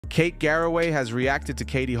Kate Garraway has reacted to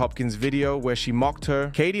Katie Hopkins' video where she mocked her.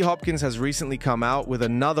 Katie Hopkins has recently come out with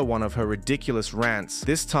another one of her ridiculous rants,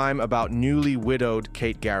 this time about newly widowed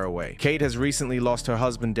Kate Garraway. Kate has recently lost her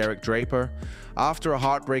husband Derek Draper. After a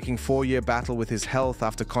heartbreaking 4-year battle with his health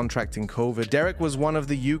after contracting COVID, Derek was one of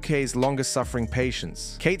the UK's longest-suffering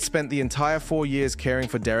patients. Kate spent the entire 4 years caring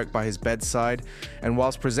for Derek by his bedside, and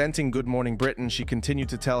whilst presenting Good Morning Britain, she continued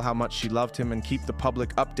to tell how much she loved him and keep the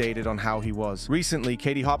public updated on how he was. Recently,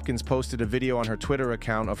 Katie Hopkins posted a video on her Twitter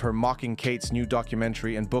account of her mocking Kate's new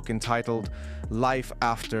documentary and book entitled Life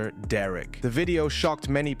After Derek. The video shocked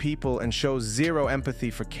many people and shows zero empathy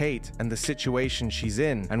for Kate and the situation she's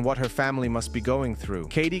in and what her family must be going through.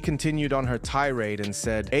 Katie continued on her tirade and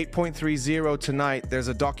said, 8.30 tonight, there's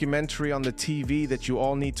a documentary on the TV that you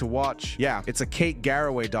all need to watch. Yeah, it's a Kate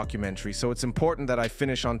Garraway documentary, so it's important that I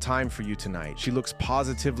finish on time for you tonight. She looks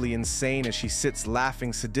positively insane as she sits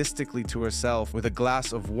laughing sadistically to herself with a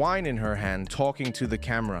glass of wine in her hand, talking to the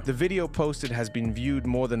camera. The video posted has been viewed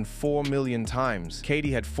more than 4 million times.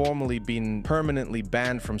 Katie had formerly been permanently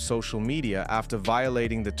banned from social media after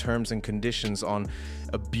violating the terms and conditions on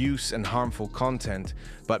abuse and harmful content,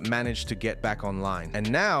 but managed to get back online.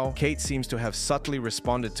 And now, Kate seems to have subtly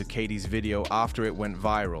responded to Katie's video after it went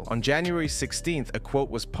viral. On January 16th, a quote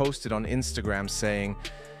was posted on Instagram saying,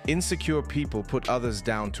 "Insecure people put others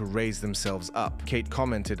down to raise themselves up." Kate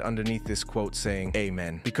commented underneath this quote saying,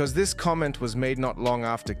 "Amen." Because this comment was made not long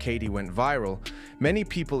after Katie went viral, many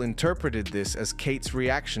people interpreted this as Kate's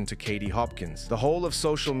reaction to Katie Hopkins. The whole of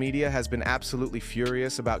social media has been absolutely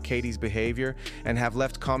furious about Katie's behavior and have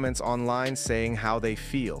left comments online saying how they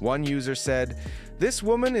feel. One user said, "This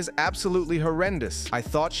woman is absolutely horrendous. I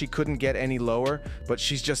thought she couldn't get any lower, but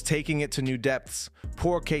she's just taking it to new depths.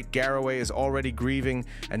 Poor Kate Garraway is already grieving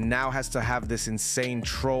and now has to have this insane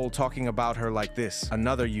troll talking about her like this."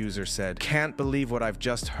 Another user said, "Can't believe what I've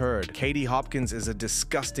just heard. Katie Hopkins is a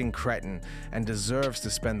disgusting cretin and deserves to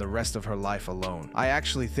spend the rest of her life alone. I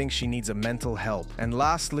actually think she needs a mental help." And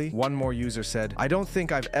lastly, one more user said, "I don't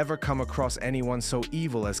think I've ever come across anyone so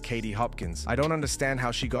evil as Katie Hopkins. I don't understand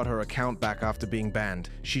how she got her account back after being banned.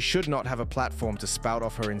 She should not have a platform to spout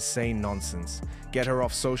off her insane nonsense. Get her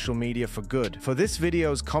off social media for good." For this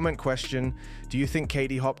video's comment question, do you think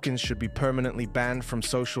Katie Hopkins should be permanently banned from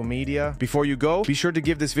social media? Before you go, be sure to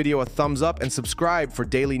give this video a thumbs up and subscribe for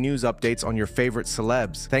daily news updates on your favorite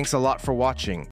celebs. Thanks a lot for watching.